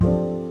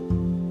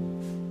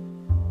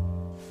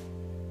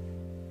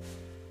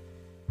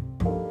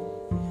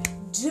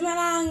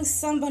Dumelang,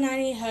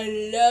 Sambonani.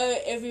 Hello,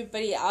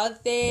 everybody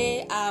out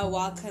there.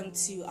 Welcome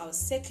to our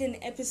second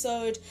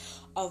episode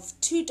of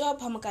Tuto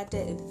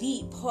Pamakate,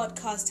 the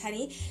podcast,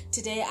 honey.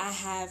 Today I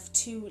have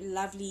two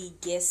lovely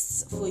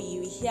guests for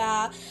you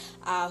here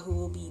who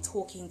will be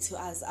talking to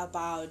us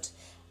about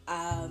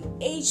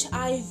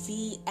HIV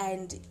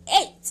and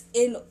AIDS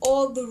in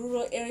all the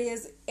rural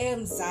areas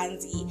in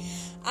Mzansi.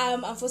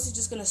 I'm firstly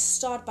just going to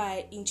start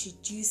by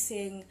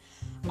introducing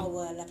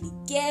our lovely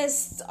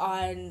guests.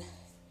 On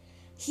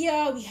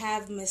here we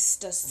have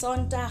Mr.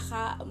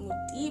 Sontaga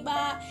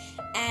Mutiba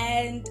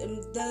and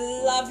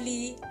the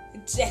lovely,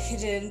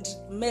 decadent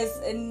Miss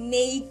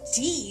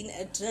Nadine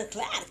de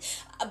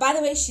Klerk. By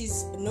the way,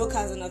 she's no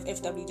cousin of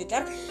FW de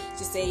Klerk,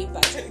 just saying,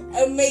 but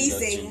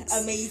amazing.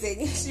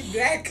 She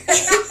black.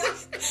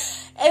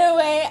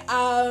 Anyway,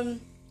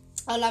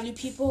 our lovely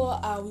people,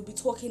 we'll be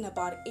talking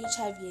about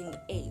HIV and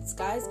AIDS,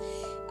 guys.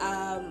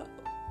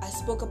 I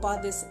spoke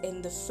about this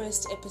in the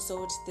first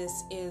episode.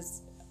 This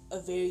is a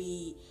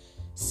very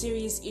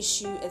serious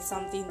issue. It's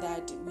something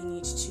that we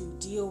need to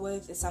deal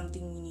with. It's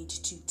something we need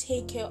to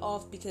take care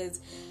of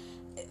because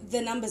the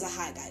numbers are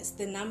high, guys.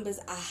 The numbers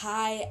are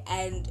high,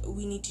 and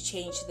we need to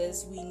change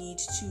this. We need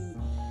to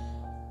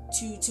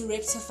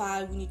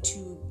rectify. We need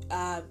to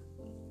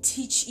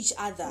teach each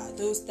other.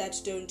 Those that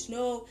don't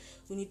know,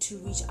 we need to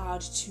reach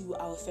out to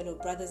our fellow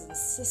brothers and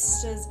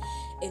sisters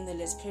in the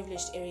less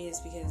privileged areas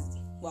because,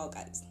 well,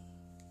 guys,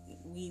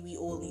 we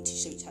all need to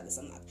show each other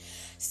some love.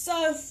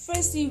 So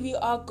firstly, we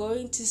are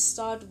going to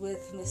start with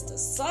Mr.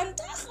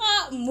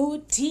 Sontaga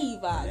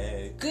Mutiba.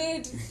 Hey.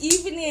 Good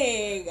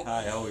evening.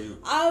 Hi, how are you?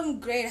 I'm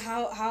great.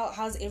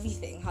 How's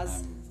everything?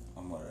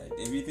 I'm alright.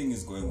 Everything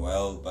is going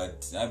well,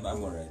 but I'm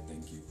alright,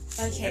 thank you.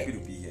 Okay. Happy to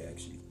be here,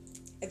 actually.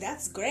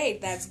 That's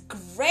great,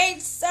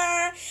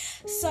 sir.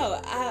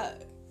 So,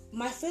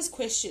 my first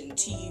question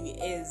to you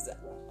is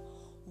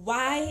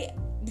why?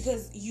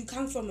 Because you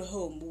come from a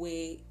home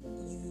where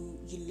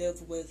you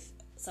live with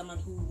someone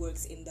who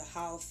works in the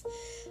health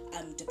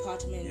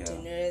department,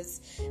 a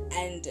nurse,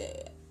 and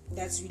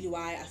that's really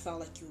why I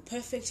felt like you were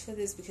perfect for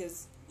this,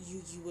 because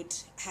you would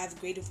have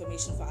great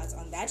information for us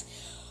on that.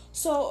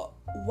 So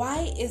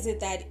why is it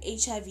that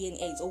HIV and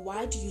AIDS, or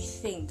why do you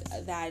think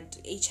that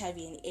HIV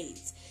and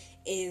AIDS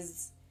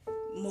is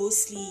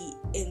mostly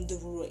in the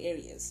rural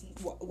areas?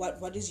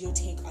 What is your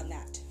take on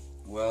that?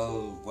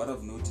 Well, what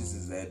I've noticed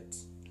is that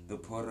the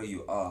poorer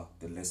you are,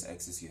 the less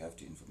access you have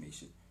to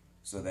information.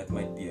 So that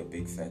might be a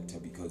big factor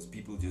because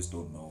people just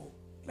don't know,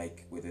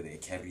 like, whether they're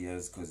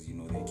carriers, because,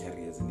 they're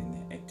carriers and in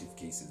they're active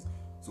cases.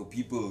 So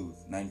people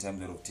 9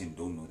 times out of 10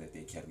 don't know that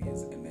they're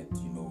carriers and that,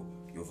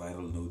 your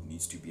viral load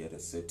needs to be at a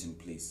certain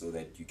place so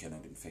that you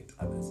cannot infect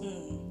others.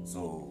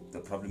 So the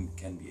problem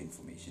can be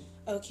information.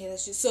 Okay,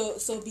 that's true.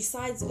 So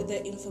besides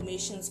the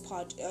information's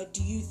part,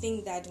 do you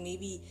think that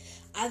maybe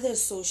other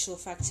social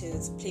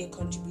factors play a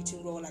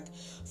contributing role? Like,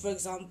 for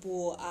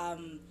example,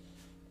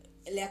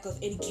 lack of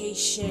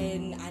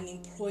education,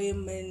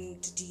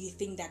 unemployment. Do you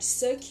think that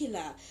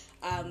circular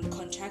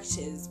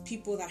contractors,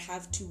 people that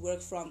have to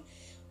work from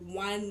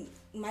one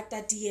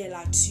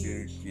matatiela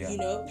to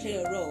play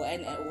a role?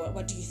 And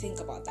what do you think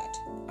about that?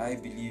 I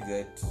believe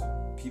that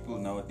people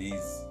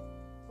nowadays,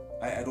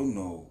 I don't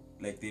know,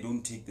 like, they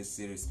don't take this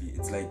seriously.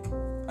 It's like,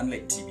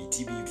 unlike TB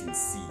you can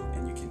see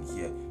and you can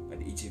hear, but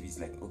HIV is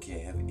like,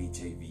 okay, I have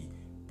HIV,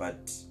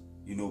 but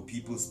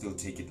people still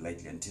take it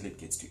lightly until it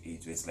gets to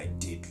AIDS where it's like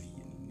deadly.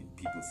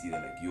 People see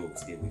that, like, yo,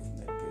 stay away from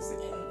that person.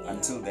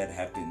 Until that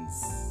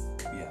happens,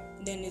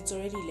 then it's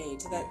already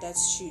late.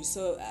 That's true.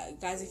 So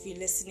guys, if you're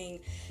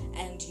listening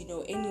and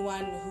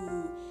anyone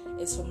who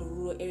is from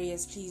rural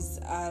areas, please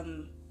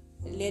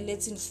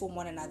let's inform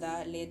one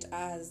another. Let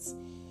us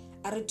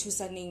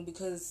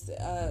because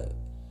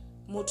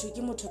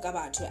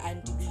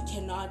and we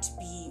cannot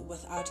be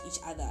without each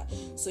other.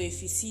 So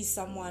if you see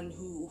someone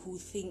who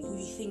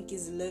you think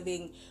is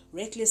living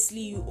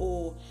recklessly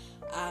or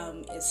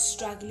is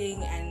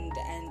struggling and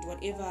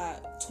whatever,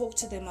 talk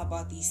to them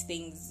about these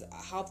things,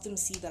 help them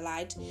see the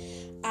light,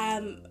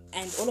 and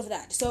all of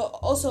that. So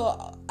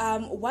also,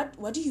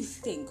 what do you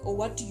think, or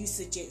what do you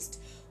suggest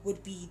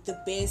would be the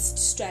best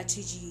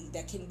strategy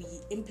that can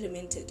be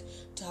implemented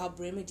to help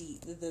remedy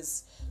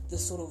this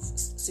sort of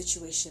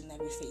situation that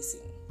we're facing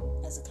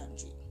as a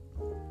country?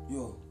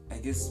 I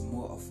guess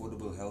more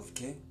affordable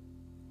healthcare,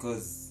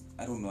 because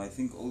I don't know, I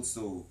think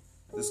also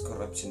this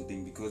corruption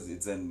thing, because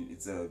it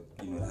has a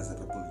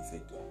ripple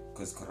effect,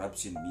 because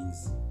corruption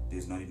means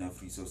there's not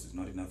enough resources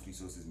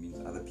means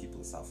other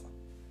people suffer.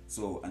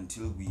 So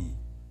until we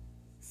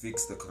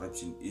fix the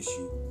corruption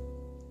issue,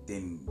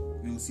 then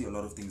we'll see a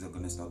lot of things are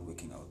going to start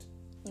working out.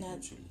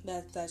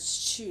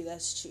 That's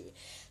true.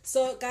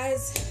 So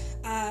guys,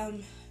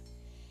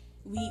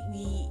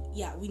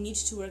 we need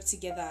to work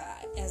together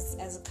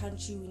as a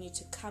country. We need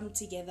to come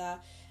together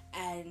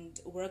and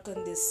work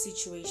on this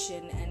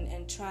situation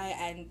and try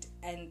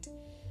and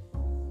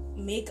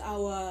make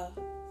our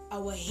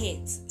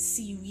heads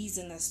see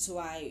reason as to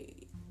why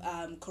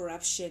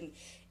corruption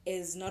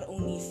is not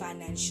only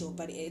financial,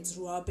 but it's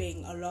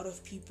robbing a lot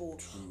of people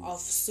of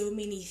so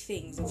many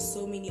things, of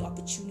so many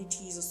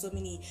opportunities, of so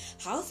many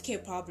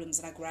healthcare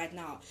problems like right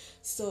now.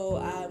 So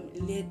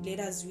let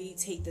us really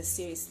take this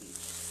seriously.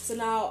 So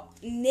now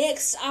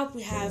next up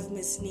we have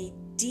Miss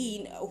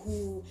Nadine,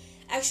 who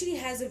actually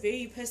has a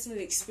very personal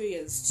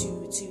experience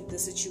to the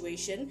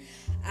situation.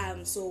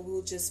 So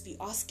we'll just be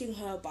asking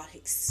her about her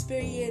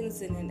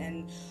experience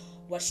and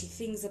what she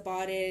thinks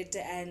about it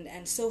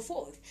and so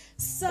forth.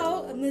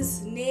 So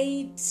Miss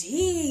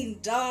Nadine,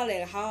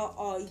 darling, how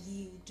are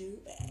you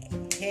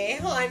doing? Hey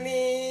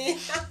honey.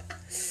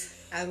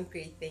 I'm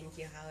great, thank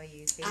you. How are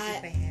you? Thank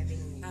you for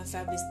having me. I'm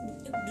fabulous.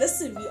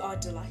 Listen, we are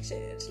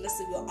delighted.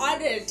 Listen, we're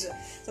honored.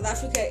 South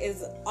Africa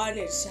is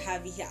honored to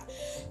have you here.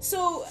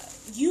 So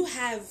you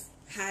have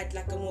had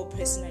like a more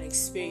personal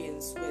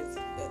experience with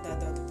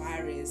the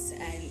virus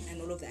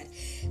and all of that.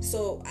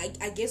 So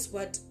I guess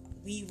what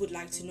we would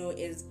like to know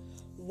is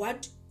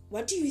what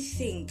do you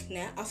think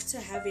now, after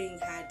having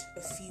had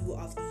a few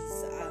of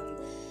these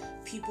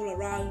people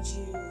around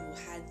you who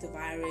had the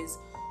virus,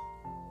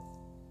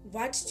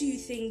 what do you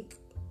think,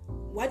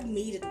 what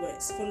made it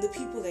worse from the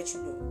people that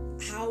you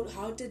know?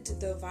 How did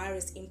the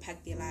virus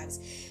impact their lives?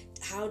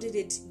 How did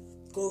it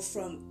go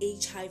from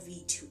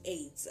HIV to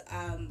AIDS?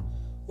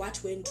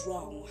 What went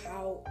wrong?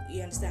 How,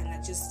 you understand?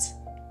 Like, just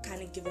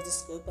kind of give us a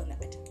scope on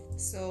that.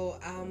 So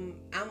I'm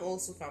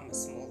also from a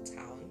small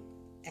town,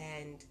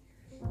 and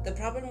the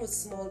problem with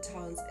small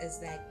towns is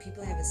that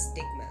people have a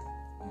stigma.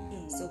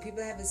 So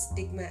people have a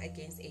stigma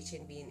against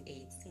HIV and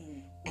AIDS.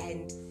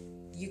 And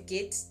you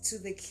get to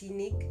the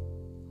clinic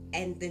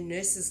and the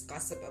nurses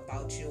gossip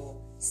about your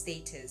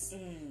status.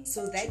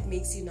 So that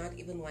makes you not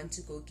even want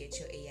to go get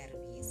your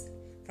ARVs.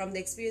 From the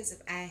experience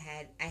that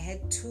I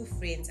had two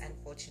friends,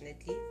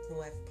 unfortunately,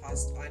 who have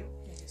passed on,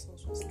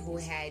 who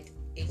had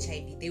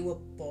HIV. They were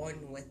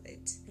born with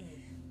it.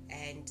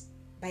 And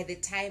by the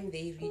time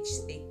they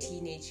reached their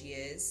teenage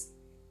years,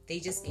 they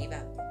just gave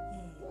up.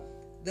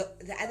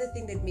 The other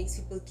thing that makes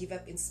people give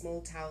up in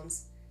small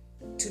towns,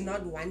 to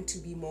not want to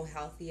be more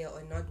healthier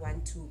or not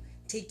want to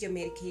take your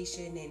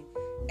medication, and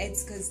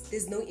it's because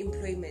there's no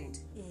employment.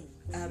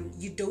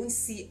 You don't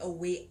see a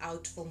way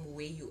out from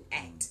where you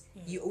at.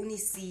 You only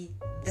see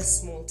the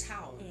small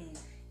town,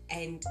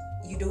 and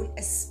you don't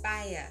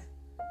aspire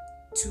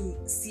to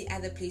see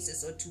other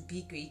places or to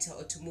be greater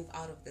or to move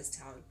out of this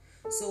town.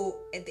 So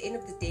at the end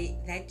of the day,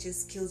 that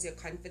just kills your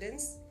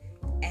confidence,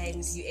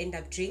 and you end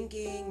up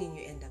drinking, and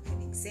you end up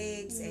having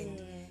sex,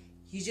 and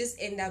you just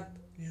end up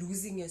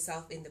losing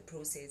yourself in the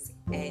process,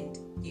 and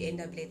you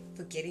end up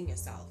forgetting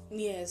yourself.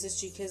 Yes, it's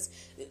true, because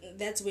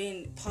that's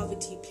when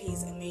poverty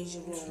plays a major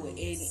role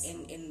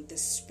in the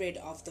spread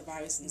of the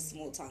virus in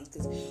small towns.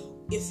 Because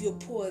if you're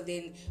poor,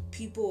 then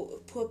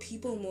poor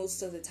people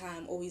most of the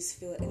time always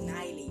feel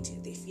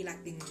annihilated. They feel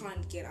like they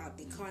can't get out,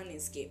 they can't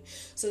escape.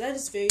 So that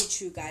is very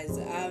true, guys.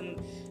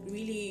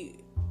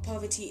 Really,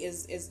 poverty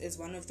is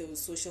one of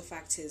those social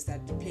factors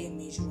that play a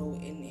major role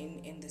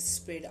in the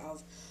spread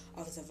of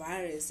the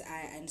virus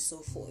and so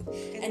forth.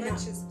 And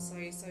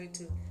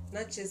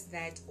not just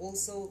that,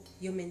 also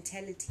your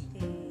mentality.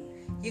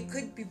 You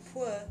could be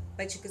poor,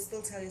 but you could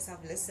still tell yourself,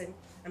 listen,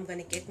 I'm going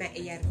to get my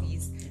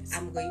ARVs.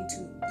 I'm going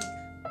to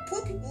eat.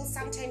 Poor people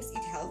sometimes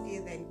eat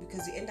healthier than,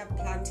 because we end up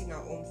planting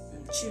our own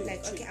food. True.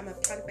 Okay, I'm going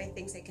to plant my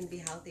things, I can be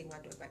healthy and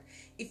what.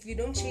 If you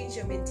don't change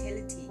your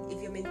mentality,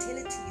 if your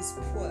mentality is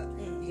poor,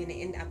 you're going to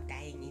end up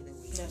dying either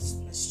way. That's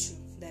true.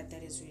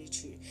 That is really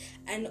true.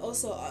 And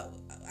also,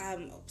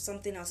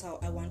 something else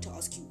I want to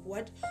ask you: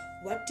 what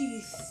do you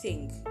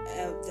think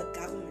the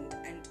government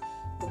and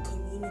the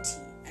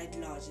community at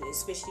large,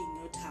 especially in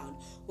your town,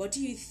 what do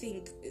you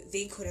think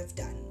they could have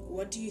done?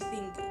 What do you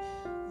think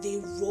their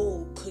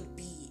role could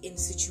be in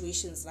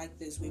situations like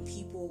this, where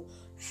people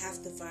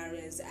have the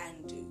virus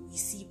and we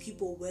see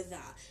people wither,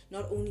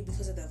 not only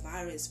because of the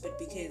virus, but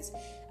because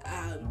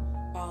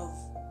of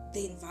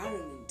the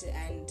environment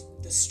and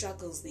the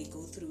struggles they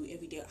go through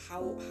every day?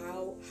 How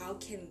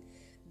can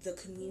the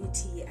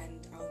community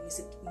and our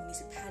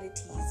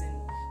municipalities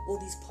and all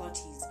these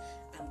parties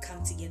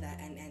come together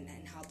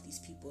and help these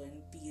people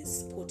and be a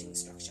supporting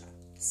structure?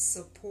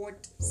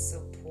 Support.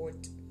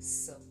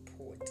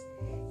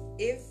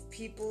 If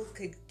people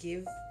could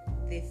give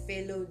their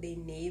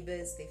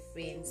neighbors, their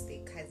friends,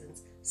 their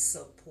cousins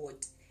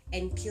support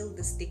and kill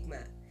the stigma.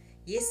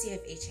 Yes, you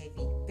have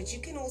HIV, but you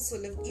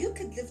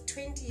could live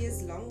 20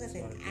 years longer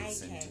than I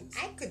can.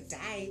 I could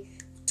die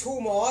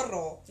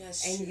tomorrow,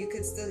 and you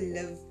could still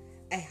live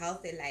a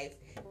healthy life.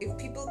 If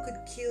people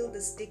could kill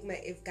the stigma,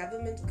 if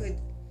government could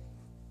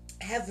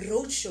have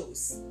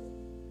roadshows,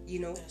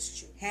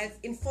 have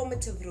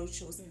informative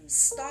roadshows,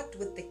 start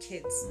with the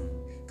kids.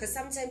 Because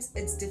sometimes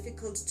it's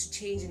difficult to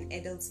change an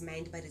adult's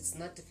mind, but it's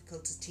not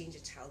difficult to change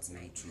a child's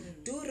mind.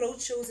 Do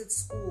roadshows at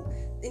school,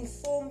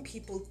 inform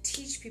people,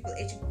 teach people,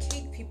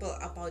 educate people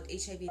about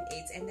HIV and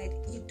AIDS, and that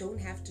you don't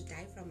have to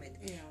die from it.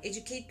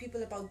 Educate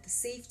people about the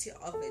safety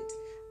of it.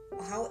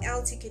 how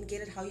else you can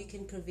get it, how you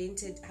can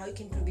prevent it, how you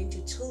can prevent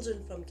your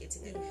children from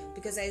getting it.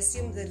 Because I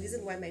assume the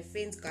reason why my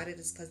friends got it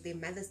is because their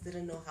mothers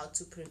didn't know how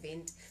to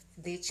prevent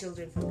their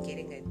children from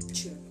getting it.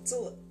 True.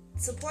 So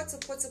support,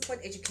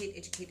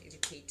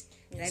 educate.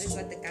 That is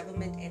what the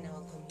government and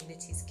our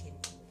communities can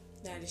do.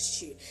 That is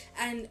true.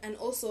 And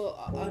also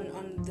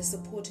on the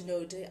support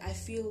note, I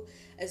feel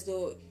as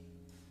though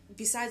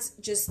besides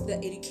just the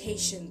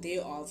education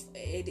thereof,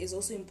 it is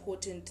also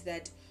important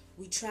that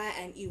we try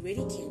and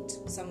eradicate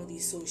some of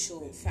these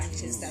social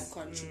factors that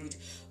contribute.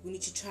 We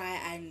need to try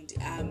and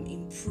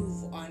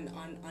improve on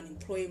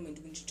unemployment.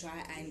 We need to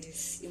try and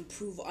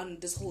improve on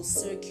this whole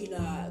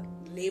circular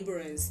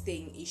laborers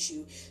thing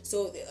issue.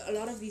 So a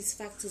lot of these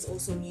factors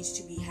also need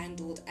to be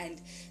handled, and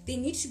they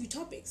need to be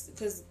topics,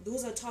 because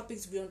those are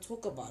topics we don't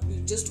talk about. We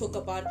just talk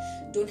about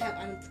don't have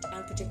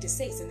unprotected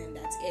sex, and then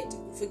that's it.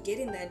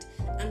 Forgetting that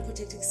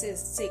unprotected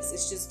sex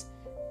is just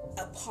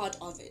a part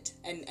of it,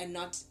 and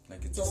not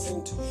like it's the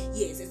whole.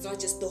 Yes, it's not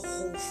just the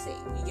whole thing.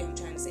 You get what I'm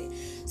trying to say.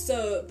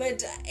 So,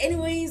 but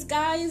anyways,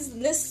 guys,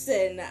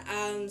 listen.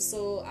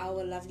 So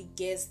our lovely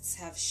guests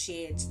have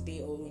shared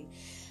their own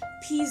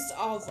piece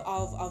of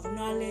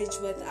knowledge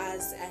with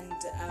us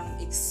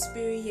and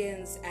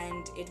experience,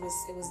 and it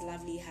was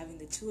lovely having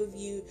the two of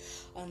you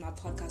on my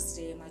podcast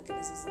today. My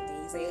goodness, it was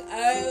amazing.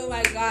 Oh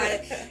my god,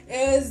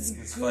 it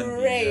was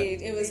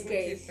great. It was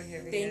great.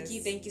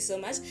 Thank you so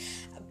much.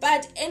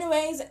 But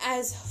anyways,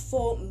 as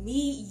for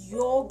me,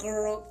 your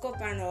girl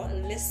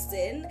Kopano,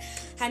 listen,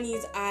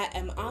 honeys, I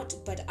am out,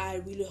 but I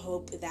really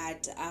hope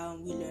that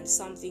we learned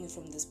something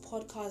from this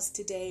podcast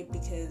today,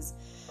 because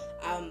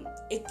I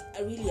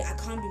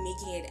can't be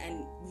making it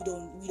and we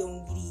don't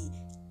really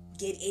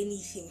get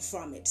anything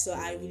from it. So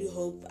I really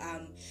hope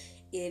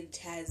it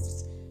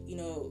has,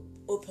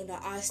 opened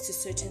our eyes to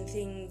certain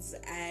things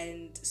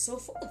and so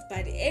forth.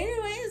 But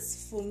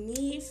anyways, for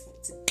me, for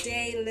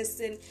today,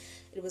 listen,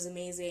 it was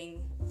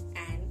amazing,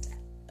 and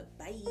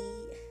bye.